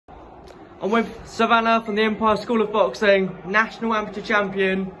I'm with Savannah from the Empire School of Boxing, national amateur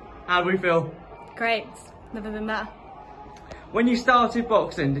champion. How do we feel? Great, never been better. When you started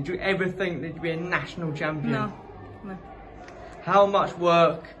boxing, did you ever think that you'd be a national champion? No. How much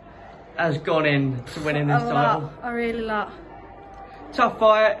work has gone in to winning this title? A really lot. Tough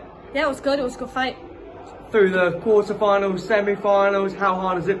fight. Yeah, it was good. It was a good fight. Through the quarterfinals, semi-finals, how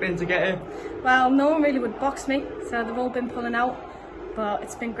hard has it been to get here? Well, no one really would box me, so they've all been pulling out, but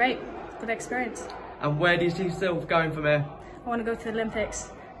it's been great. Good experience. And where do you see yourself going from here? I want to go to the Olympics.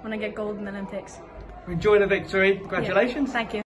 I want to get gold in the Olympics. Enjoy the victory. Congratulations. Yeah, thank you.